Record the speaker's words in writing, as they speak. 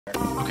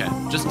Okay,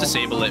 just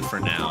disable it for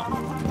now.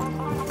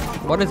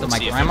 What is it, my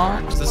grandma?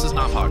 This is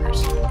not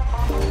poggers.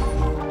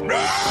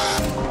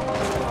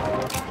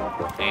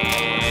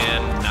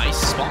 And nice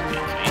spawn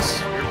kick,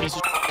 Ace. You're a piece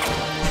of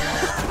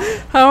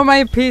shit. How am I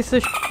a piece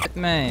of shit,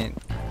 man?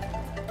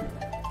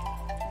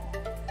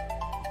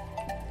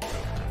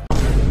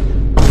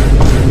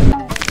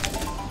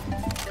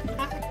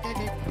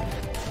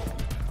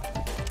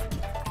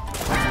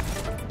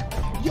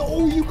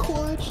 Yo, you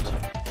clutched!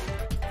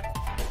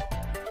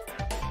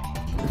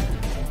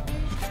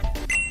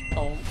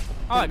 Oh,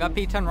 I got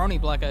P10 Roni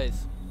Black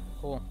Eyes.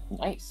 Cool.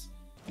 Nice.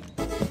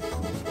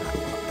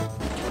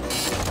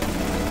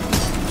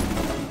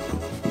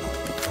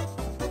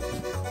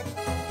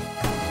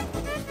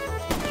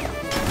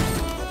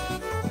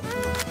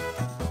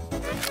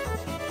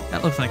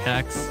 That looks like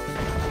hacks.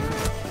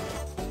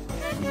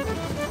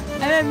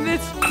 And then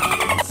this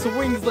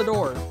swings the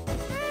door.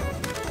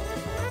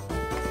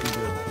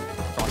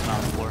 Dropping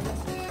on the floor.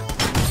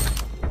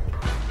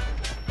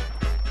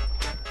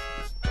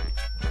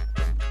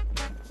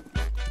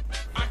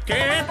 I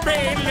can't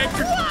pay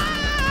electric.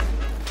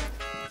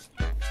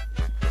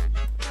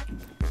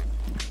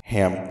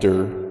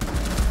 Hamster.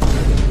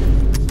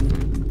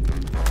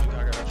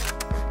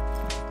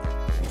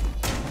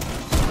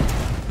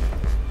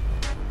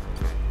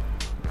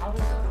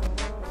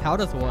 How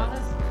does what?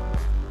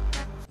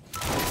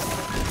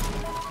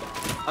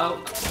 Oh.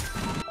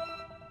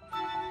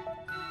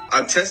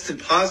 I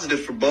tested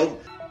positive for both.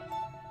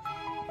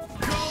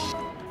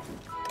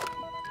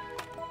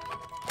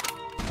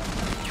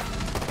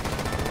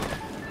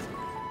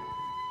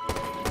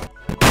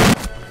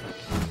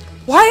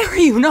 Why are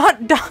you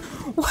not down?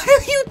 Why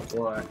are you?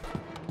 What?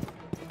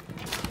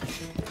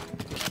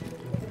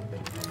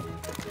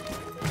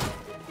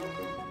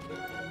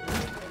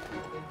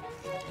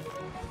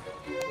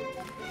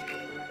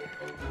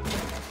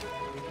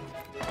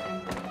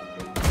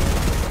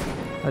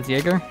 That's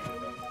Jaeger.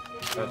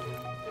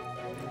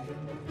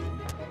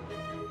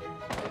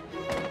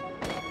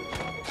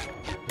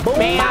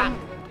 Bam!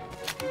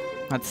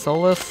 That's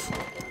Solus.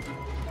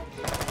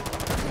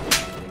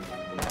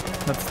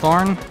 That's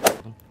Thorn.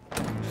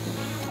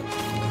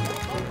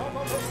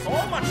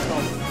 So much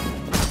trouble.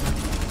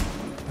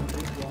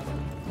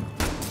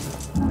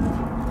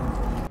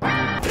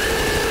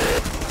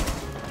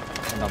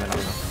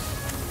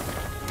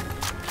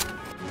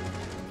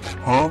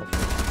 Huh?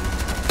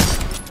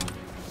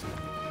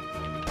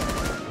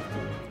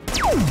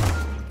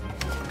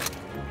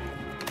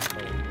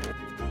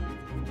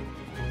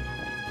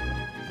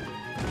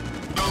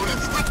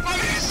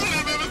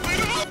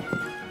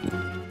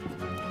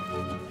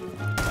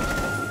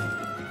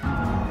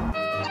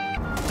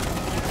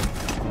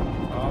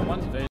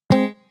 One's dead.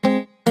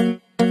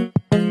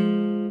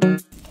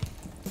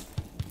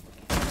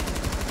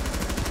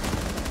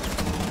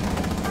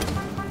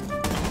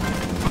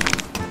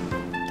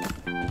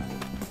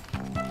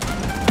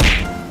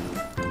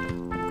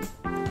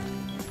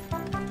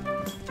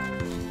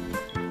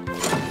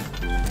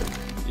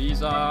 He's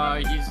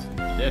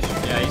dish.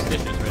 Yeah, he's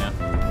dishes right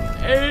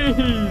now.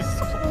 Ace!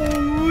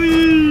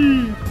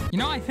 Holy! You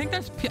know, I think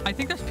there's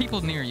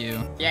people near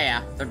you.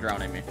 Yeah, they're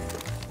droning me.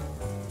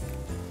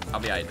 I'll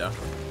be alright though.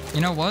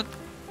 You know what?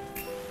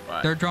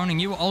 What? They're droning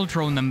you. I'll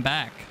drone them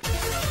back.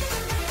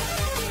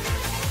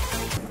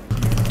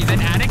 He's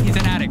an attic. He's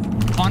an attic.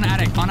 On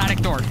attic. On attic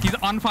door. He's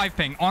on 5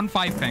 ping. On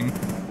 5 ping.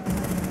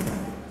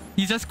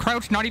 He's just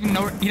crouched. Not even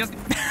know. He doesn't.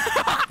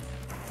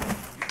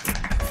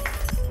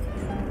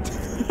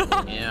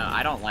 Yeah,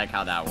 I don't like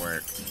how that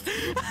works.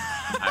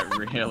 I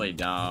really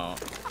don't.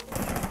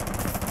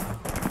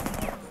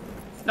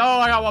 No,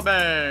 I got one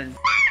bang!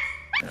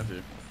 I got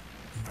two.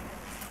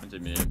 Into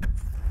me.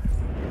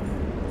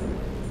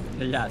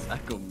 Yes, I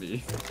could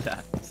be.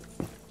 Yes.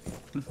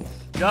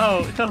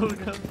 Go!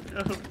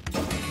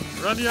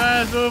 Run your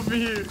ass over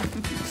here!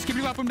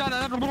 Skippity bop him down.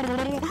 He's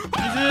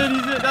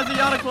in! That's a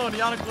Yana clone!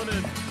 Yana clone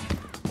in!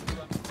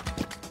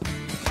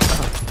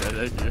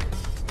 Okay, thank you.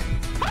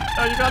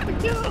 Oh, you got the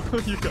kill!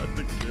 You got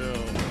the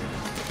kill.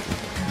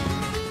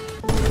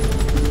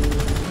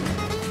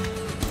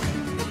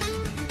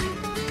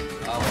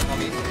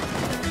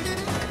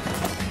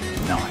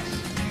 Nice.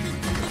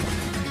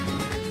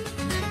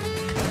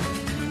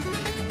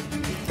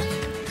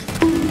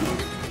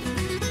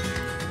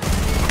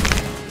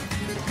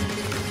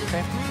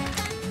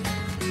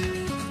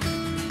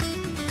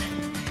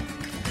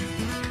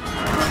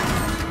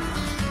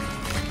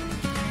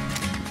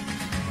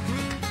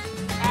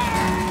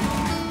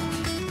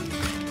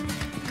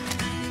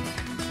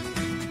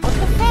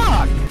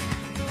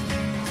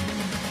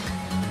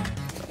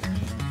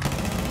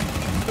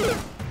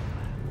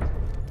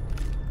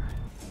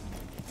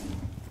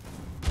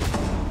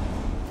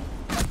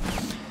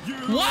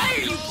 Why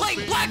are you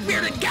playing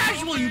Blackbeard and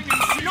casual? You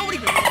nobody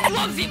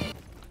loves you.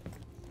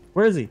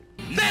 Where is he?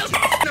 Failed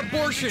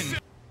abortion.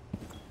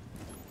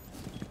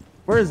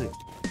 Where is he?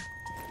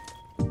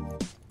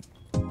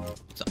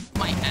 It's up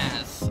my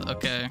ass.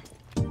 Okay.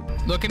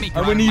 Look at me I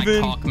wouldn't grinding my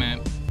even- cock,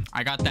 man.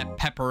 I got that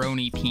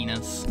pepperoni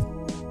penis.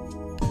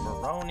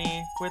 Pepperoni.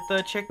 honey, with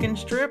the chicken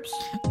strips.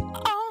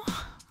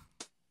 Oh.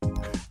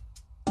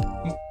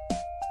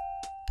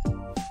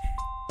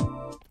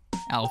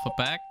 Alpha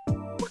pack.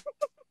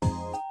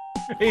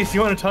 Ace,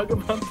 you want to talk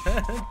about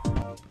that?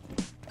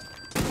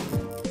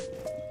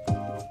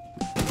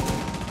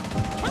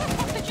 Where the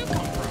fuck did you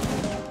come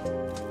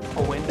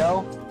from? A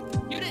window?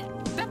 You did.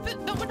 That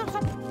window's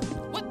up.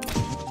 What?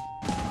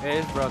 It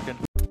is broken.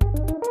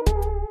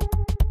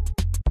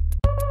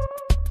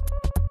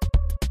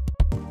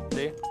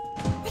 See?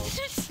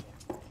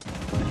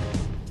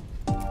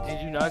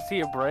 Did you not see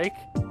it break?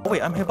 Oh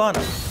wait, I'm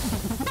Hibana.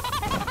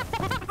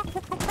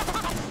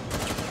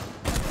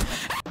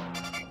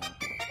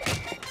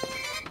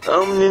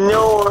 You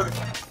know what?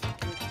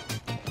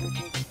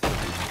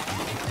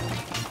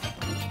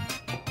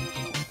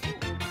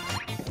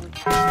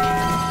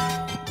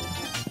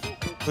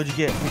 What'd you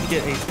get? What'd you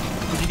get, Ace?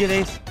 What'd you get,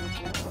 Ace?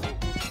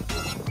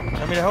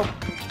 Want me to help?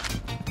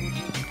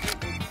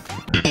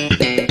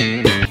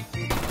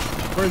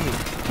 Where is he?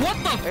 What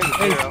the?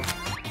 Hey, hey.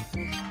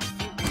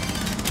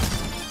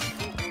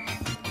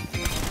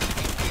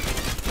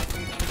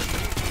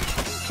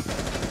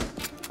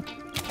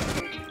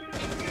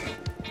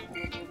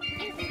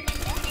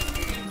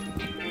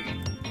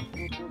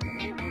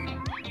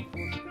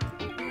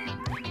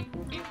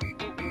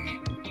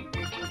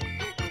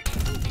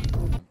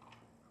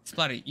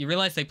 Splatty, you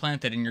realize they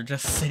planted and you're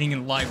just sitting in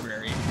the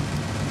library.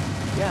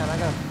 Yeah, and I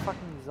got a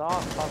fucking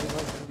Zoff probably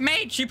like...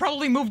 Mate, she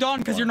probably moved on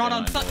because you're not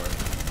on site.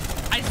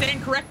 I said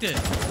incorrected.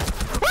 I've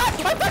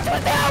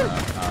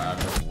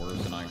heard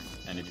worse than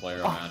any player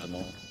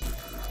imaginable.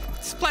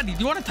 Splatty, do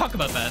you want to talk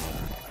about that?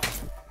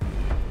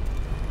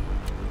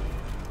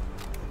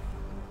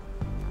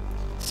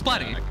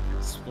 Splatty.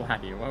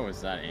 Splatty, what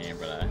was that aim,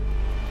 brother?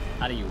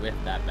 How do you whiff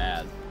that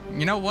bad?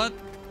 You know what?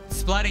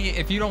 Splatty,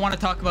 if you don't want to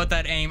talk about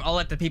that aim, I'll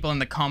let the people in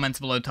the comments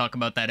below talk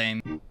about that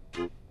aim.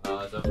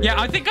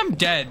 Yeah, I think I'm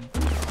dead.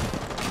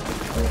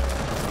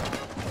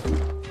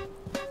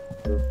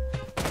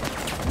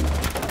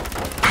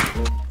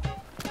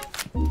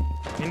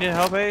 You need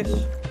help, Ace?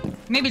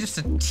 Maybe just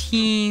a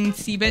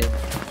teensy bit.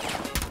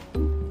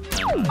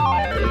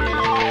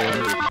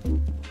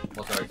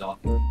 What's our exhaust?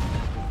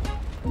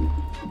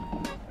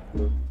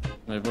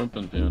 They've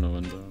opened piano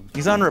window.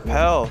 He's on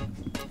rappel.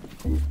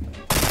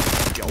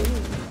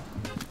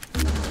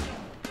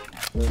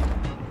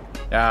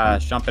 Yeah,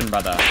 jumping,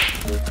 brother.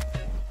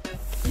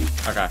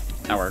 Okay,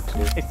 that worked.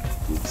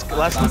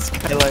 Last one,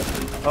 Skylight.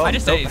 Oh, I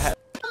just nope. saved.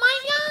 Oh my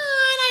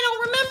god, I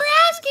don't remember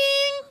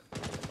asking.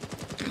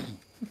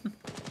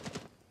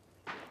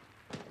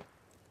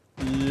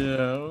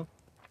 Yeah.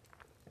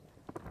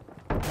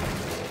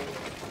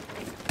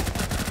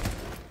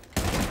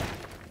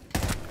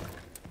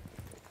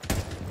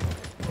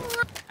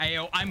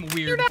 Ayo, I'm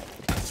weird.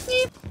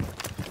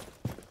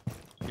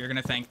 You're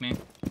gonna thank me.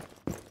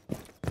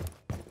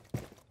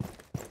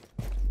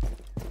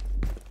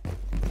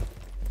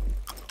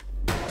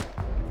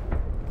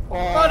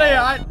 Buddy,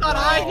 I thought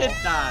I hit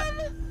that.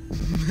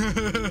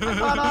 I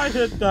thought I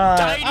hit that.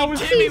 Tiny I was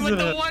Timmy teasing with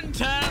the it. one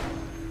tap.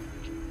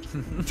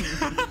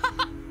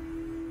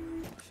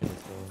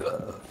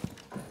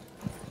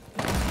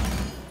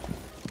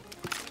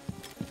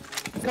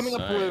 Coming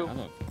up blue. How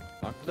the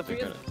fuck The did they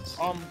thing get is, it?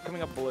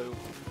 coming up blue.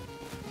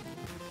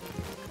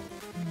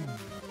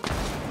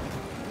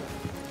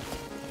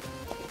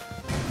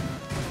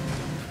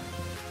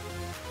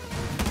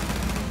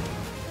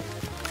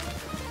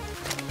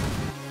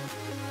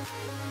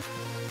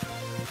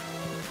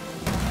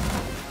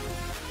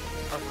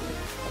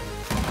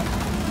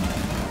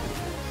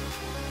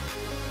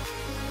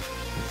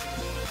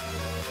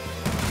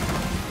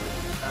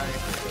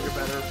 You're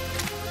better.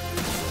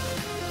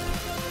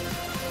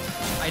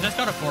 I just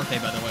got a forte,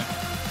 by the way.